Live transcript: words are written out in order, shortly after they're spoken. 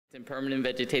in permanent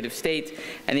vegetative states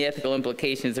and the ethical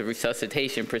implications of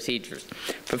resuscitation procedures.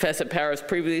 Professor Paris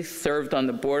previously served on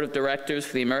the board of directors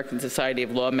for the American Society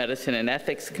of Law, Medicine, and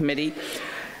Ethics Committee,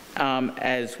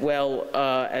 as well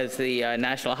as the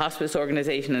National Hospice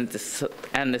Organization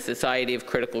and the Society of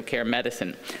Critical Care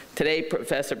Medicine. Today,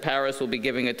 Professor Paris will be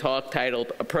giving a talk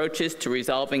titled Approaches to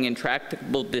Resolving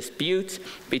Intractable Disputes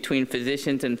Between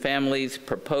Physicians and Families,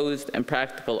 Proposed and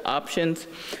Practical Options.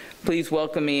 Please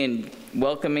welcome me in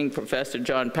welcoming Professor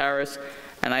John Paris.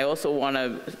 And I also want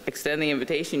to extend the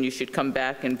invitation. You should come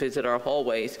back and visit our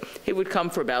hallways. He would come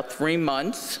for about 3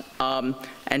 months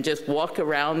and just walk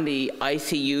around the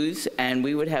ICUs, and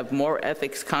we would have more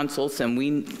ethics consults than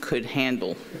we could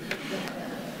handle.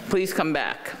 Please come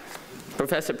back.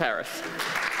 Professor Paris.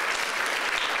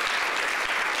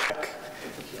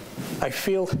 I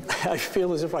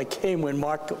feel as if I came when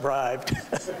Mark arrived.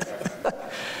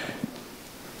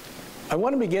 I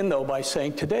want to begin, though, by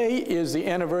saying today is the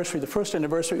anniversary, the first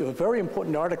anniversary of a very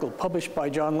important article published by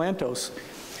John Lantos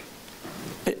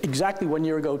exactly 1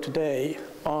 year ago today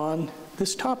on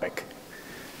this topic,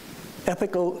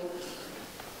 ethical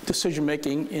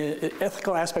decision-making,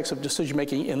 ethical aspects of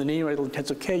decision-making in the neonatal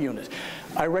intensive care unit.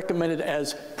 I recommend it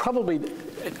as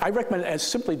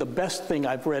simply the best thing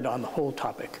I've read on the whole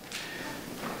topic.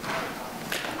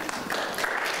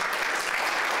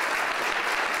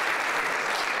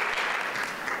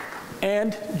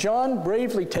 And John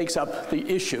bravely takes up the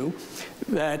issue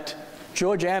that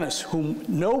George Annis, whom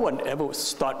no one ever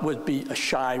thought would be a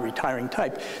shy, retiring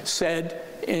type, said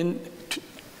in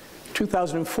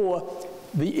 2004,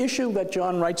 the issue that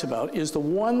John writes about is the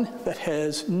one that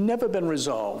has never been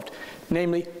resolved.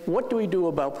 Namely, what do we do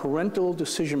about parental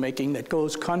decision-making that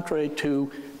goes contrary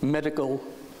to medical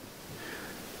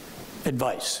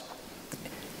advice?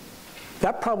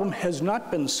 That problem has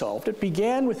not been solved. It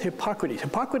began with Hippocrates.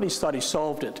 Hippocrates thought he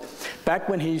solved it back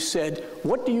when he said,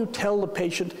 what do you tell the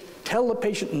patient? Tell the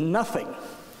patient nothing.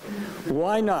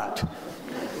 Why not?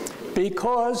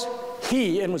 Because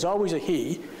he, and was always a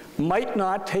he, might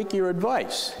not take your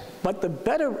advice. But the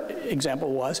better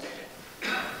example was,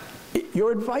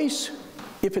 your advice,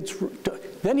 if it's,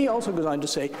 then he also goes on to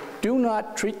say, do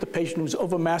not treat the patient who's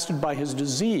overmastered by his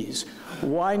disease.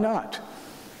 Why not?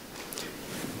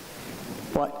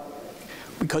 What?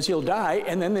 Because he'll die,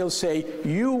 and then they'll say,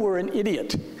 you were an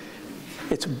idiot.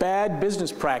 It's bad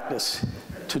business practice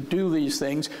to do these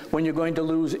things when you're going to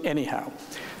lose anyhow.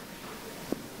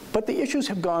 But the issues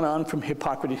have gone on from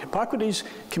Hippocrates. Hippocrates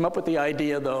came up with the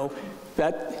idea, though,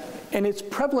 that, and it's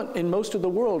prevalent in most of the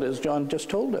world, as John just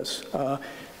told us,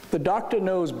 the doctor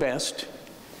knows best.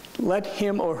 Let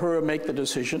him or her make the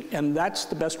decision, and that's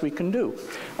the best we can do.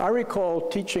 I recall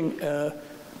teaching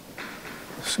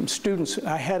some students.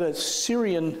 I had a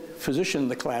Syrian physician in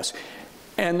the class,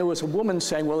 and there was a woman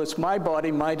saying, well, it's my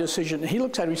body, my decision. And he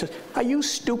looks at her and he says, are you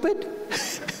stupid?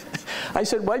 I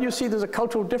said, well, you see, there's a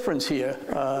cultural difference here,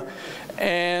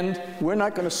 and we're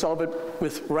not going to solve it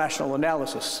with rational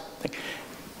analysis.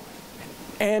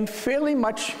 And fairly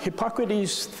much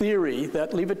Hippocrates' theory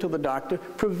that leave it to the doctor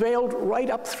prevailed right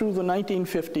up through the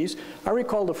 1950s. I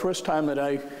recall the first time that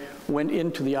I went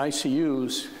into the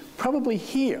ICUs, probably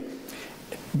here,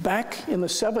 back in the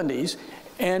 70s,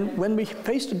 and when we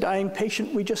faced a dying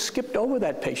patient, we just skipped over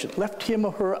that patient, left him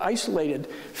or her isolated,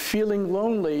 feeling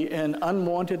lonely and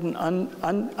unwanted and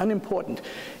unimportant.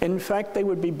 In fact, they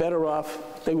would be better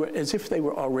off, they were as if they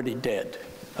were already dead.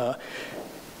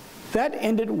 That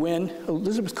ended when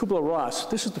Elizabeth Kubler-Ross,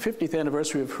 this is the 50th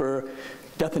anniversary of her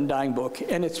Death and Dying book,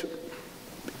 and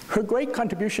her great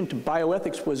contribution to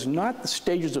bioethics was not the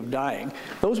stages of dying.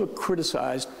 Those were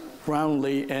criticized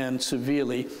roundly and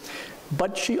severely.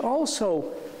 But she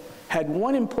also had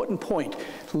one important point.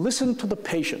 Listen to the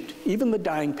patient, even the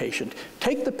dying patient.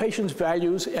 Take the patient's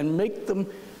values and make them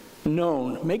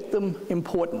known, make them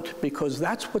important, because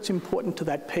that's what's important to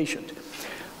that patient.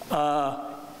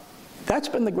 That's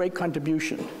been the great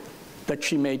contribution that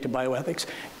she made to bioethics.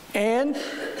 And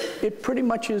it pretty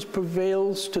much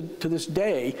prevails to this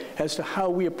day as to how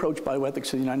we approach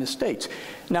bioethics in the United States.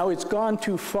 Now, it's gone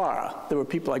too far. There were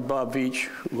people like Bob Veach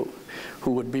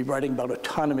who would be writing about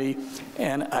autonomy,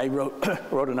 and I wrote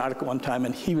an article one time,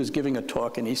 and he was giving a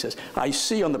talk, and he says, I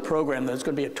see on the program there's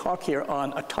going to be a talk here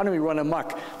on autonomy run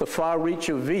amok, the far reach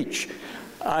of Veach.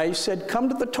 I said, come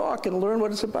to the talk and learn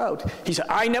what it's about. He said,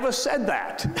 I never said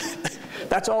that.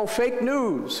 That's all fake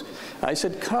news. I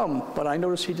said, come, but I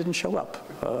noticed he didn't show up.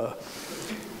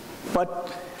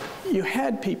 But you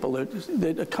had people,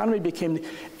 that autonomy became,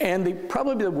 and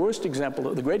probably the worst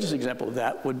example, the greatest example of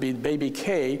that would be baby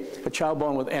K, a child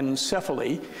born with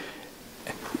anencephaly,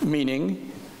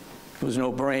 meaning There was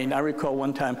no brain. I recall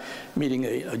one time meeting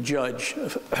a judge,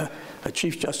 a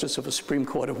Chief Justice of a Supreme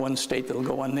Court of one state that'll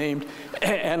go unnamed,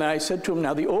 and I said to him,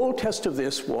 now the old test of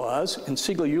this was, and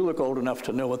Siegler, you look old enough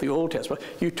to know what the old test was,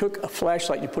 you took a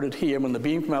flashlight, you put it here, when the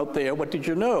beam came out there, what did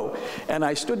you know? And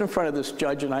I stood in front of this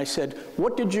judge and I said,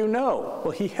 what did you know?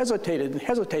 Well, he hesitated and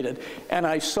hesitated, and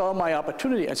I saw my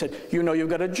opportunity. I said, you know you've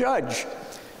got a judge.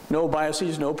 No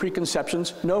biases, no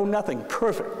preconceptions, no nothing,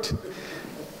 perfect.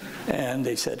 And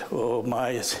they said, oh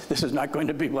my, this is not going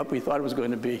to be what we thought it was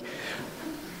going to be.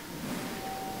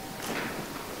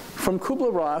 From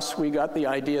Kubler-Ross, we got the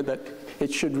idea that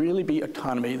it should really be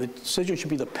autonomy. The decision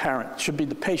should be the parent, should be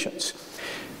the patient's.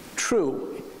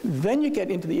 True. Then you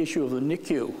get into the issue of the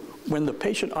NICU, when the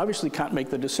patient obviously can't make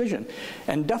the decision.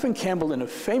 And Duff and Campbell, in a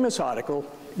famous article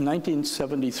in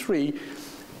 1973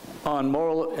 on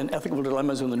moral and ethical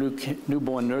dilemmas in the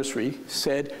newborn nursery,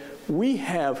 said, we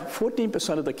have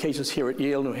 14% of the cases here at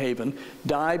Yale New Haven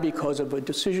die because of a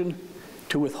decision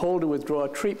to withhold or withdraw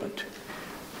treatment.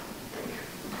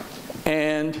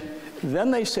 And then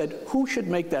they said, who should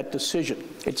make that decision?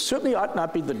 It certainly ought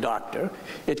not be the doctor.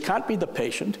 It can't be the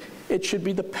patient. It should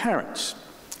be the parents.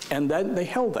 And then they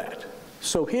held that.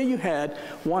 So here you had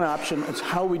one option as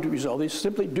how we resolve these,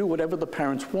 simply do whatever the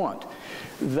parents want.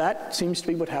 That seems to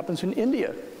be what happens in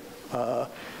India.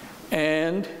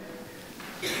 And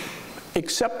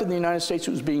except in the United States,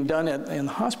 it was being done in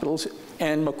the hospitals,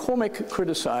 and McCormick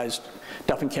criticized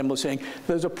Duff and Campbell, saying,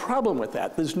 there's a problem with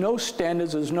that. There's no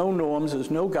standards, there's no norms,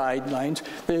 there's no guidelines.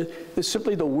 There's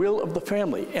simply the will of the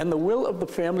family. And the will of the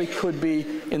family could be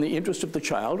in the interest of the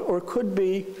child, or it could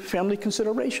be family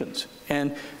considerations.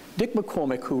 And Dick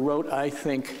McCormick, who wrote, I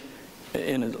think,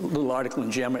 in a little article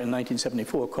in JAMA in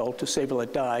 1974 called To Save or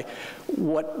Let Die,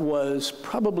 what was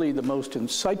probably the most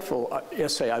insightful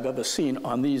essay I've ever seen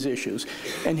on these issues.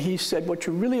 And he said, what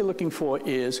you're really looking for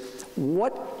is,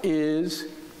 what is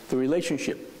the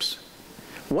relationships?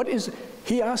 What is,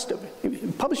 he asked him,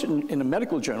 he published it in a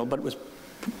medical journal, but it was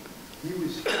he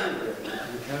was scared of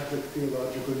the Catholic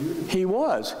theological unity. He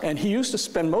was, and he used to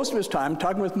spend most of his time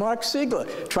talking with Mark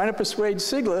Siegler, trying to persuade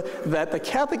Siegler that the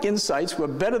Catholic insights were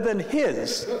better than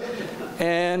his.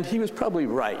 And he was probably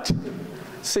right.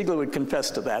 Siegler would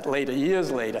confess to that later, years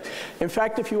later. In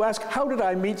fact, if you ask, how did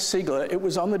I meet Siegler? It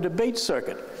was on the debate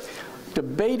circuit,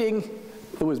 debating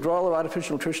the withdrawal of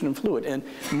artificial nutrition and fluid. And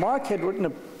Mark had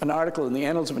written an article in the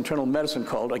Annals of Internal Medicine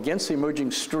called Against the Emerging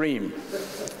Stream.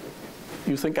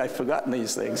 You think I've forgotten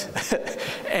these things.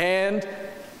 And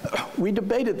we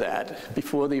debated that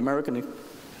before the American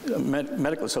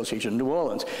Medical Association in New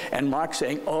Orleans. And Mark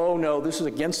saying, oh no, this is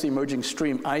against the emerging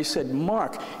stream. I said,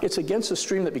 Mark, it's against a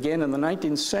stream that began in the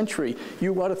 19th century.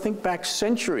 You ought to think back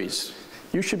centuries.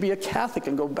 You should be a Catholic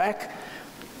and go back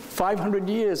 500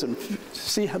 years and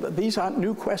see how these aren't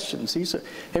new questions. These are,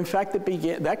 in fact,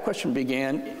 that question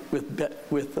began with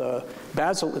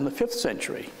Basil in the 5th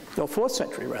century, or 4th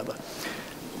century rather.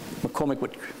 McCormick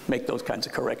would make those kinds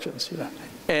of corrections, you know.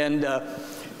 And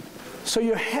so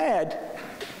you had,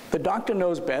 the doctor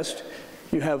knows best,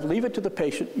 you have leave it to the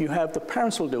patient, you have the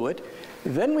parents will do it.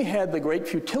 Then we had the great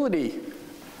futility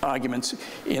arguments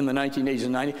in the 1980s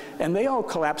and 90s, and they all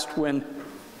collapsed when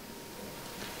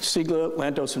Siegler,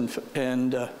 Lantos,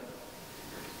 and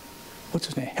what's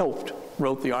his name, Helft,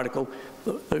 wrote the article,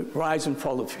 The Rise and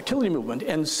Fall of the Futility Movement,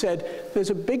 and said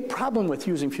there's a big problem with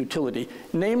using futility.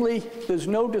 Namely, there's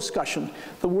no discussion.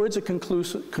 The words are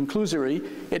conclusory.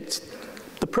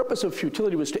 The purpose of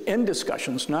futility was to end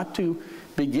discussions, not to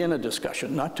begin a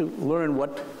discussion, not to learn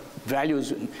what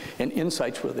values and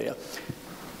insights were there.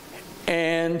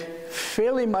 And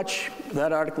fairly much,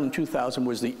 that article in 2000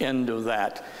 was the end of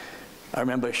that. I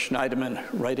remember Schneiderman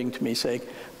writing to me saying,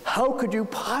 how could you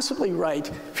possibly write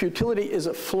futility is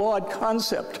a flawed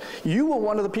concept? You were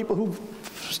one of the people who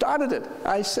started it.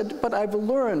 I said, but I've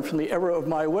learned from the error of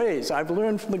my ways. I've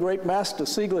learned from the great master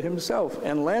Siegler himself,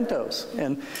 and Lantos,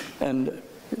 and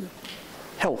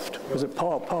Helft. Was it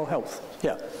Paul Helft?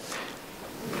 Yeah.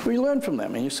 We learned from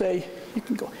them, and you say, you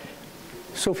can go.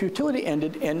 So futility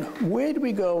ended, and where do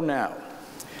we go now?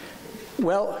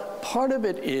 Well, part of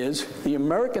it is the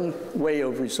American way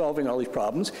of resolving all these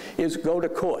problems is go to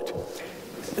court.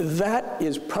 That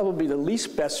is probably the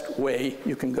least best way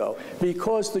you can go,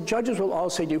 because the judges will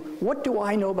all say to you, what do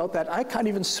I know about that? I can't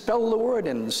even spell the word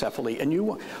anencephaly. And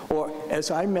or as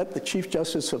I met the Chief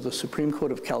Justice of the Supreme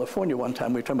Court of California one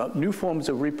time, we were talking about new forms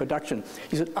of reproduction.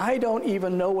 He said, I don't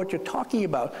even know what you're talking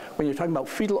about when you're talking about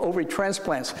fetal ovary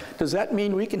transplants. Does that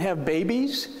mean we can have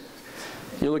babies?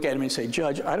 You look at him and say,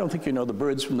 Judge, I don't think you know the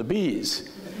birds from the bees.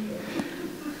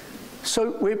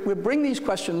 So we bring these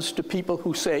questions to people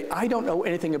who say, I don't know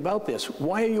anything about this.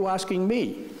 Why are you asking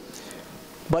me?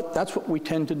 But that's what we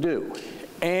tend to do.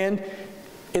 And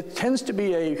it tends to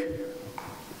be a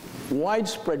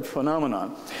widespread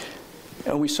phenomenon.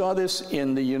 And we saw this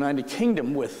in the United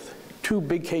Kingdom with two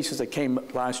big cases that came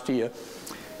last year,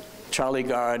 Charlie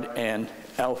Gard and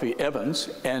Alfie Evans.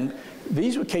 And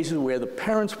these were cases where the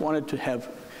parents wanted to have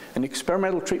an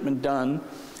experimental treatment done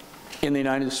in the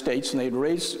United States, and they'd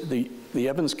raised the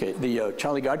Evans case, the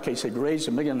Charlie Gard case, they'd raised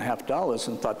 $1.5 million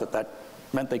and thought that that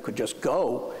meant they could just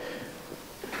go.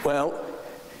 Well,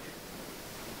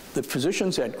 the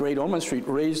physicians at Great Ormond Street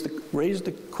raised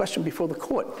the question before the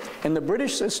court. And the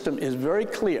British system is very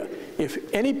clear.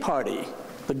 If any party,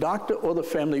 the doctor or the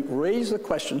family, raise the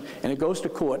question and it goes to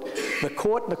court, the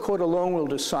court alone will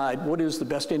decide what is the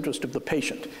best interest of the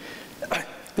patient.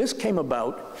 This came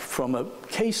about from a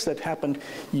case that happened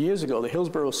years ago, the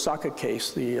Hillsborough soccer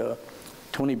case, the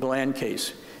Tony Bland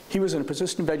case. He was in a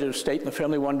persistent vegetative state, and the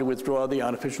family wanted to withdraw the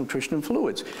artificial nutrition and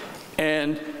fluids.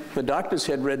 And the doctors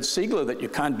had read Siegler that you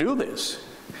can't do this,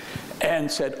 and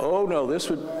said, oh no, this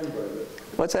would...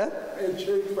 What's that? I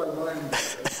changed my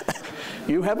mind.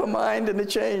 You have a mind, and it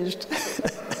changed.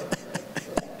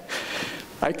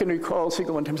 I can recall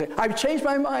Siegler one time saying, I've changed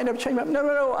my mind, I've changed my mind.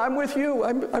 No, I'm with you,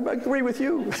 I agree with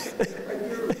you.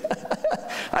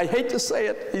 I hate to say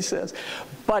it, he says.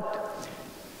 But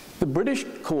the British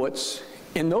courts,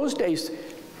 in those days,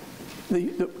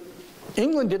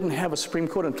 England didn't have a Supreme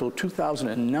Court until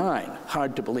 2009,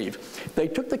 hard to believe. They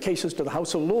took the cases to the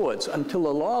House of Lords until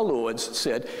the law lords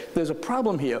said, there's a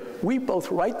problem here. We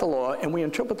both write the law and we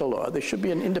interpret the law. There should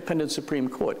be an independent Supreme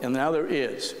Court, and now there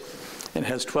is. It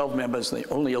has 12 members, and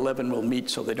only 11 will meet,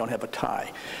 so they don't have a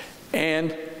tie.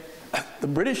 And the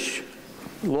British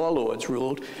law lords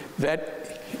ruled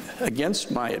that,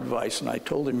 against my advice, and I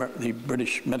told the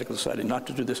British Medical Society not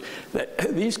to do this, that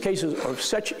these cases are of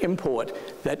such import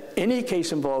that any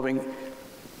case involving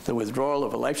the withdrawal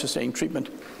of a life-sustaining treatment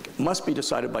must be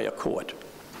decided by a court.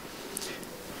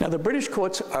 Now, the British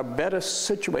courts are better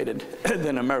situated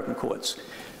than American courts.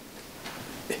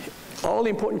 All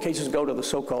the important cases go to the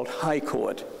so-called High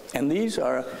Court, and these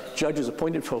are judges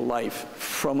appointed for life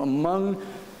from among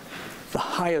the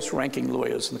highest-ranking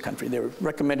lawyers in the country. They were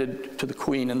recommended to the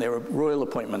Queen, and they were royal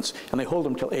appointments, and they hold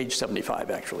them till age 75,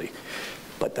 actually.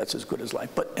 But that's as good as life.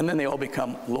 And then they all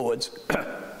become lords.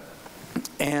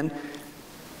 And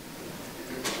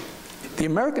the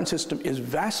American system is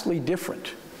vastly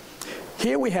different.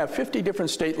 Here we have 50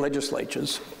 different state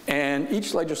legislatures, and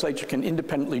each legislature can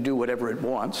independently do whatever it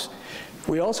wants.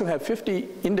 We also have 50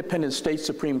 independent state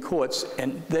Supreme Courts,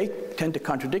 and they tend to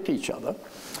contradict each other.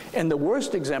 And the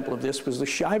worst example of this was the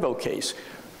Shivo case,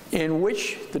 in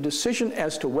which the decision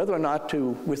as to whether or not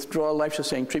to withdraw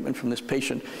life-sustaining treatment from this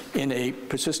patient in a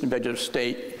persistent vegetative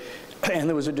state, and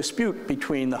there was a dispute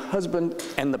between the husband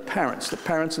and the parents. The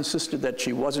parents insisted that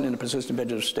she wasn't in a persistent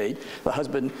vegetative state. The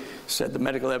husband said the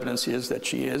medical evidence is that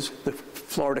she is. The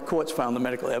Florida courts found the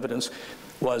medical evidence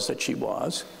was that she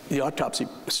was. The autopsy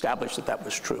established that that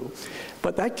was true.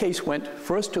 But that case went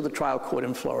first to the trial court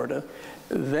in Florida,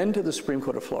 then to the Supreme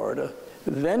Court of Florida,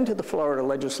 then to the Florida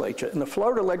legislature. And the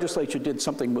Florida legislature did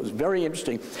something that was very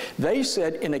interesting. They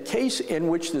said in a case in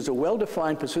which there's a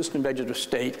well-defined persistent vegetative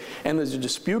state and there's a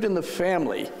dispute in the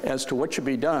family as to what should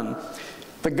be done,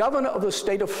 the governor of the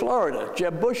state of Florida,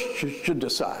 Jeb Bush, should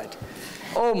decide.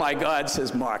 Oh my God,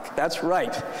 says Mark, that's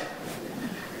right.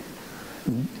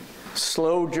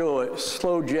 Slow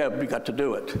Jeb, we got to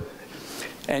do it.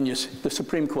 And the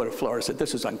Supreme Court of Florida said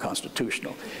this is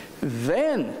unconstitutional.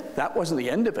 Then, that wasn't the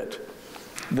end of it.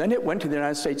 Then it went to the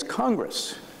United States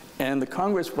Congress, and the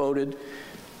Congress voted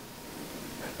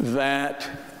that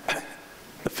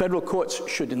the federal courts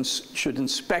should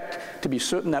inspect to be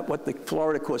certain that what the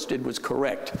Florida courts did was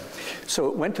correct. So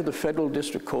it went to the federal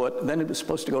district court, then it was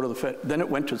supposed to go to then it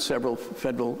went to several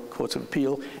federal courts of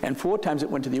appeal, and 4 times it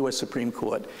went to the US Supreme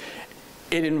Court.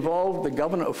 It involved the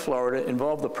governor of Florida,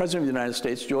 involved the president of the United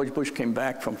States. George Bush came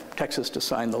back from Texas to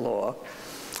sign the law.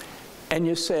 And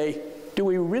you say, do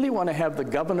we really want to have the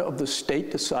governor of the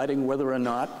state deciding whether or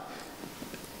not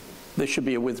there should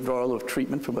be a withdrawal of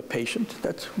treatment from a patient?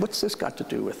 What's this got to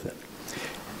do with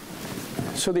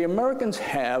it? So the Americans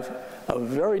have a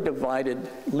very divided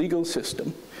legal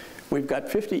system. We've got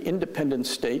 50 independent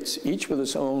states, each with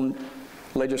its own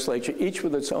legislature, each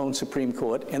with its own Supreme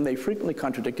Court, and they frequently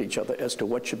contradict each other as to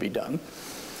what should be done.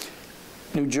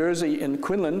 New Jersey in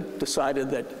Quinlan decided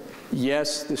that,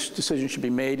 yes, this decision should be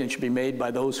made and should be made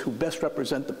by those who best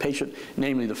represent the patient,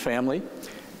 namely the family.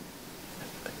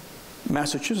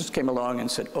 Massachusetts came along and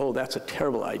said, oh, that's a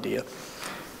terrible idea.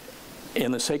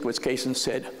 in the Sakowitz case and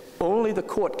said, only the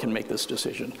court can make this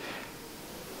decision.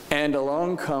 And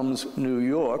along comes New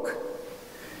York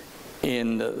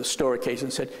in the Storer case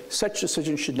and said, such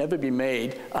decisions should never be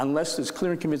made unless there's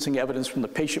clear and convincing evidence from the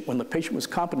patient when the patient was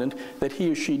competent that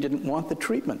he or she didn't want the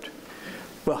treatment.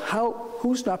 Well,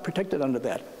 who's not protected under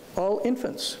that? All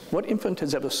infants. What infant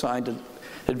has ever signed an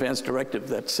advance directive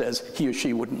that says he or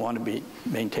she wouldn't want to be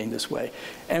maintained this way?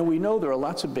 And we know there are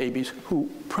lots of babies who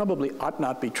probably ought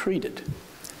not be treated.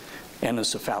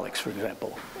 Anencephalics, for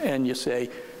example. And you say,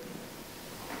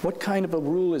 what kind of a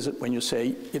rule is it when you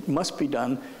say it must be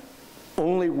done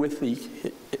only with the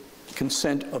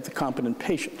consent of the competent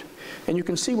patient? And you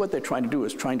can see what they're trying to do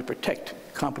is trying to protect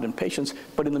competent patients,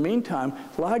 but in the meantime,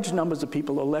 large numbers of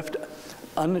people are left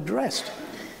unaddressed.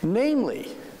 Namely,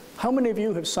 how many of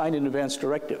you have signed an advance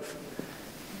directive?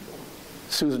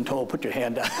 Susan Toll, put your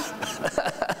hand up.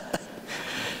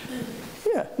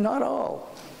 Yeah, not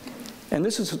all. And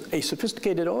this is a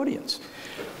sophisticated audience.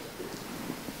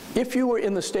 If you were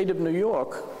in the state of New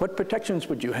York, what protections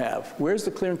would you have? Where's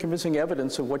the clear and convincing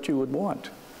evidence of what you would want?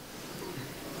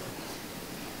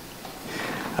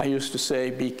 I used to say,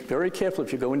 be very careful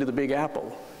if you go into the Big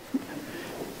Apple.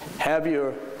 Have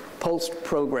your PULSE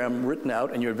program written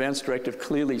out and your advance directive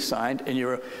clearly signed and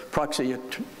your proxy,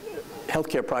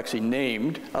 healthcare proxy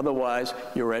named, otherwise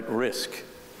you're at risk.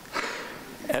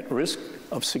 At risk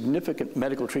of significant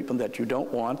medical treatment that you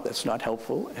don't want, that's not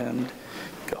helpful, and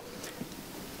go.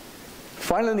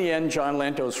 Finally, in the end, John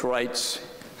Lantos writes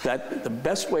that the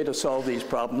best way to solve these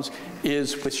problems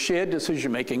is with shared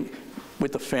decision-making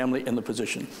with the family and the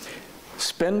physician.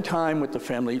 Spend time with the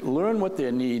family, learn what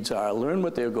their needs are, learn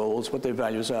what their goals, what their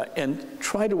values are, and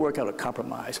try to work out a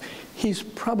compromise. He's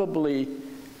probably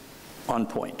on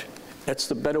point. That's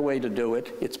the better way to do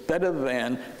it. It's better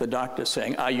than the doctor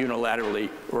saying, I unilaterally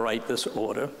write this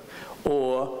order,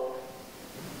 or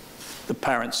the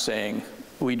parents saying,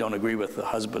 we don't agree with the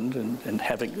husband, and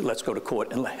having, let's go to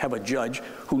court and have a judge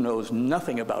who knows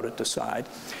nothing about it decide.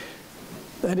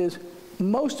 That is,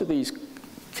 most of these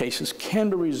cases can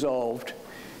be resolved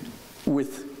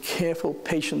with careful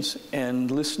patience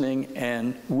and listening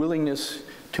and willingness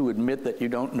to admit that you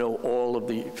don't know all of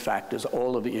the factors,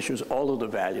 all of the issues, all of the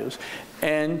values,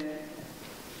 and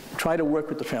try to work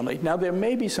with the family. Now, there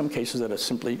may be some cases that are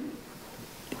simply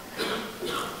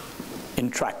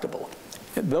intractable.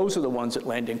 Those are the ones that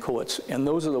land in courts, and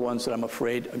those are the ones that I'm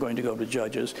afraid are going to go to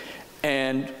judges.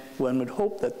 And one would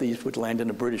hope that these would land in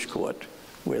a British court,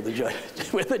 where the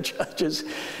judges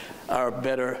are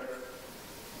better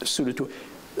suited to it.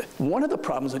 One of the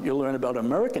problems that you'll learn about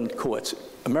American courts,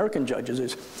 American judges,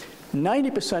 is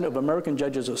 90% of American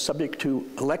judges are subject to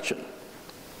election.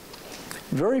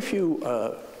 Very few,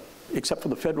 except for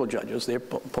the federal judges, they're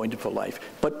appointed for life.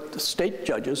 But the state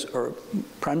judges are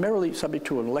primarily subject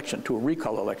to an election, to a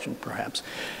recall election, perhaps.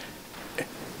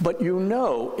 But you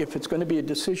know, if it's going to be a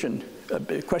decision,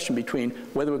 a question between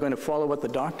whether we're going to follow what the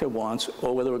doctor wants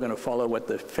or whether we're going to follow what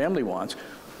the family wants,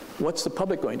 what's the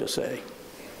public going to say?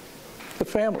 The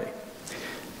family.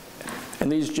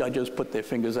 And these judges put their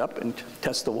fingers up and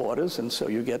test the waters, and so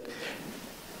you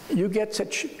get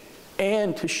such,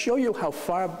 and to show you how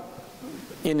far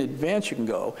in advance you can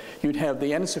go, you'd have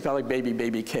the anencephalic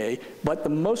baby K, but the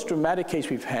most dramatic case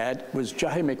we've had was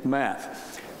Jahi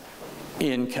McMath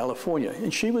in California,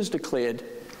 and she was declared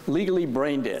legally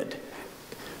brain dead.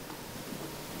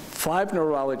 5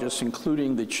 neurologists,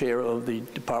 including the chair of the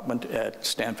department at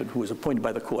Stanford, who was appointed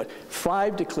by the court,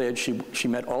 5 declared she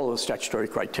met all of the statutory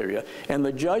criteria, and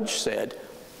the judge said,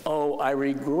 oh, I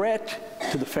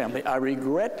regret, to the family, I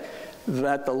regret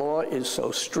that the law is so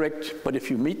strict, but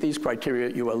if you meet these criteria,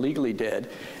 you are legally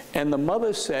dead. And the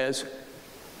mother says,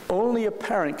 only a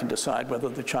parent can decide whether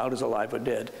the child is alive or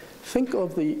dead. Think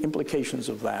of the implications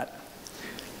of that.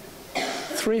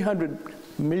 300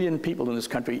 million people in this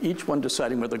country, each one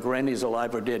deciding whether granny is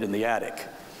alive or dead in the attic.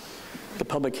 The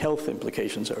public health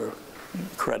implications are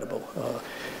incredible.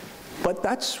 But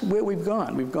that's where we've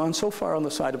gone. We've gone so far on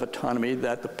the side of autonomy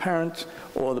that the parent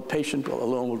or the patient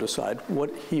alone will decide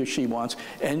what he or she wants,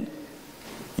 and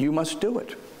you must do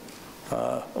it,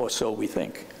 or so we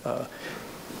think.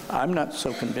 I'm not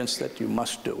so convinced that you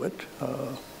must do it,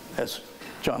 as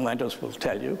John Lantos will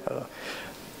tell you.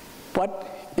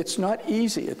 But it's not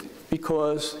easy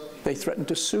because they threaten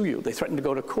to sue you. They threaten to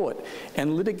go to court.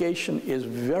 And litigation is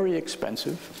very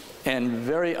expensive and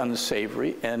very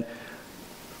unsavory. And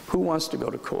who wants to go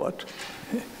to court?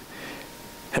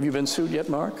 Have you been sued yet,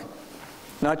 Mark?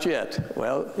 Not yet.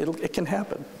 Well, it can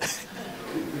happen.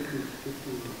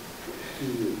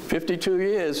 52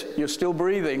 years, you're still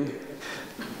breathing.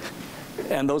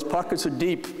 And those pockets are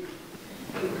deep.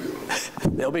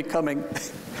 They'll be coming.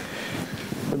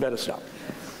 We better stop.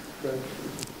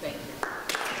 Thank you.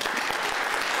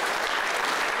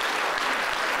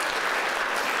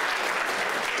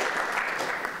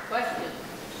 Questions?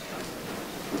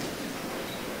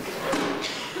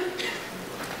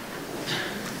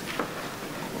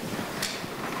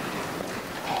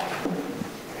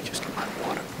 I just get my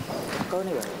water. Go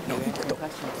anywhere. No, Do you have get any the,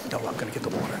 questions? no, I'm going to get the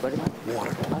water. What do you want?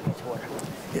 Water. I'll get you water.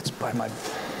 It's by my...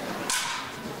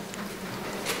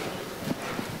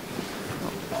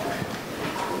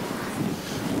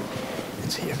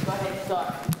 It's here. Go ahead,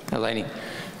 Doc. Laney.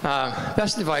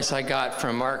 Best advice I got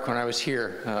from Mark when I was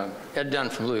here, Ed Dunn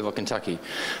from Louisville, Kentucky.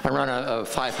 I run a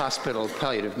 5-hospital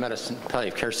palliative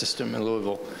care system in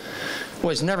Louisville,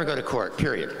 was never go to court,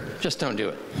 period. Just don't do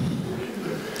it.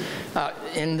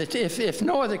 If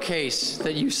no other case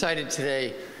that you cited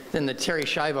today than the Terry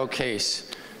Schiavo case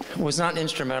was not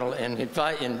instrumental in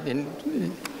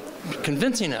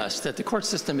convincing us that the court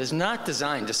system is not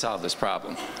designed to solve this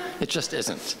problem. It just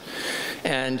isn't.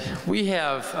 And we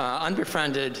have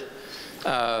unbefriended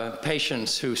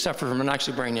patients who suffer from an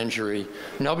anoxic brain injury,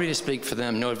 nobody to speak for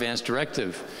them, no advance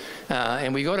directive.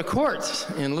 And we go to court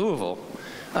in Louisville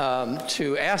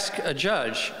to ask a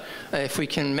judge if we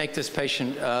can make this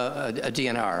patient a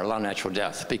DNR, allow natural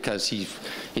death, because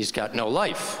he's got no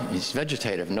life. He's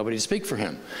vegetative, nobody to speak for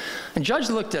him. And the judge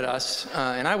looked at us,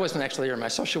 and I wasn't actually here, my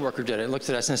social worker did it, looked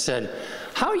at us and said,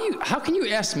 how can you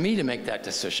ask me to make that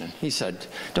decision? He said,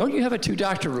 don't you have a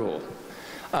 2-doctor rule?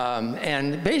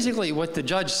 And basically what the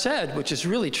judge said, which is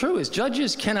really true, is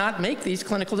judges cannot make these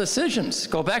clinical decisions.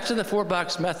 Go back to the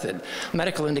 4-box method,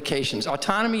 medical indications.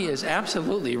 Autonomy is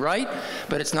absolutely right,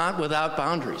 but it's not without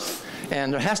boundaries.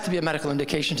 And there has to be a medical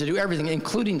indication to do everything,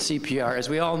 including CPR, as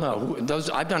we all know.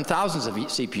 I've done thousands of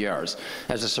CPRs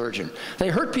as a surgeon. They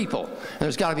hurt people, and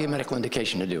there's got to be a medical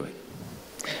indication to do it.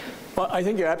 Well, I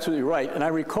think you're absolutely right. And I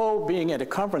recall being at a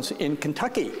conference in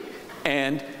Kentucky,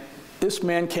 and this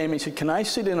man came and said, can I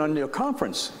sit in on your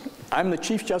conference? I'm the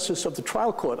Chief Justice of the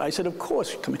trial court. I said, of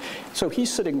course. Come in. So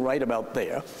he's sitting right about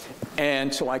there.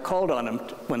 And so I called on him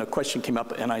when a question came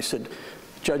up, and I said,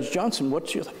 Judge Johnson,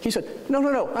 what's your... He said,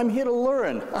 no, I'm here to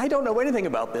learn. I don't know anything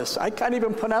about this. I can't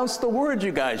even pronounce the words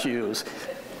you guys use.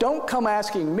 Don't come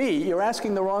asking me. You're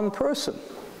asking the wrong person.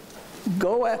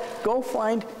 Go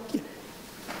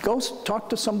talk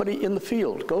to somebody in the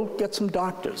field. Go get some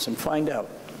doctors and find out.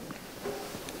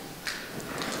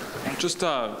 Just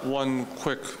one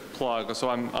quick plug.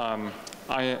 So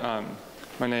my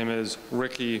name is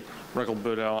Ricky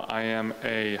Regalbudo. I am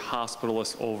a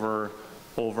hospitalist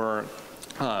over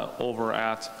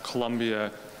at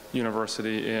Columbia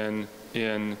University in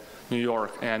New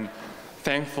York, and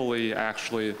thankfully,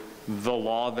 actually, the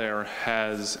law there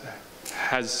has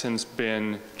since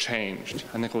been changed.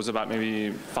 I think it was about maybe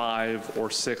 5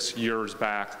 or 6 years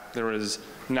back. There is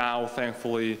now,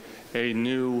 thankfully, a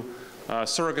new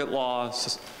surrogate law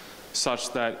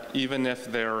such that even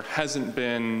if there hasn't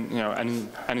been,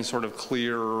 any sort of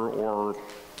clear or,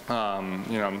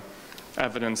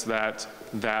 evidence that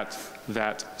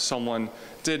someone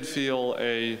did feel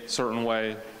a certain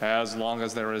way, as long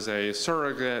as there is a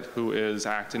surrogate who is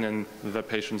acting in the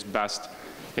patient's best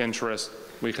interest,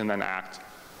 we can then act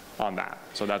on that.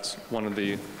 So that's one of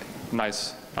the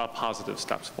nice positive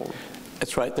steps forward.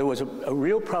 That's right. There was a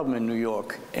real problem in New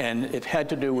York, and it had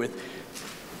to do with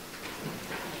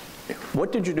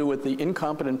what did you do with the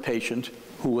incompetent patient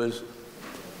who had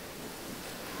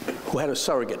a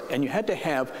surrogate? And you had to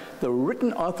have the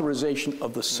written authorization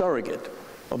of the surrogate,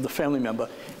 of the family member,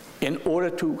 in order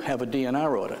to have a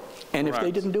DNR order. And if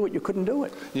they didn't do it, you couldn't do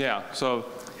it. Yeah, so...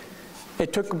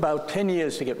 It took about 10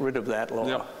 years to get rid of that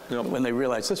law when they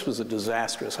realized this was a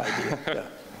disastrous idea. Yeah.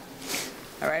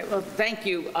 All right, well, thank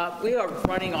you. We are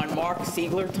running on Mark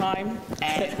Siegler time,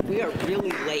 and we are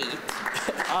really late.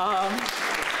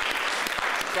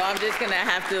 So I'm just going to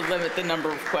have to limit the number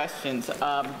of questions.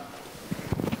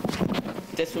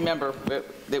 Just remember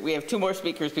that we have 2 more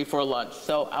speakers before lunch.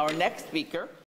 So our next speaker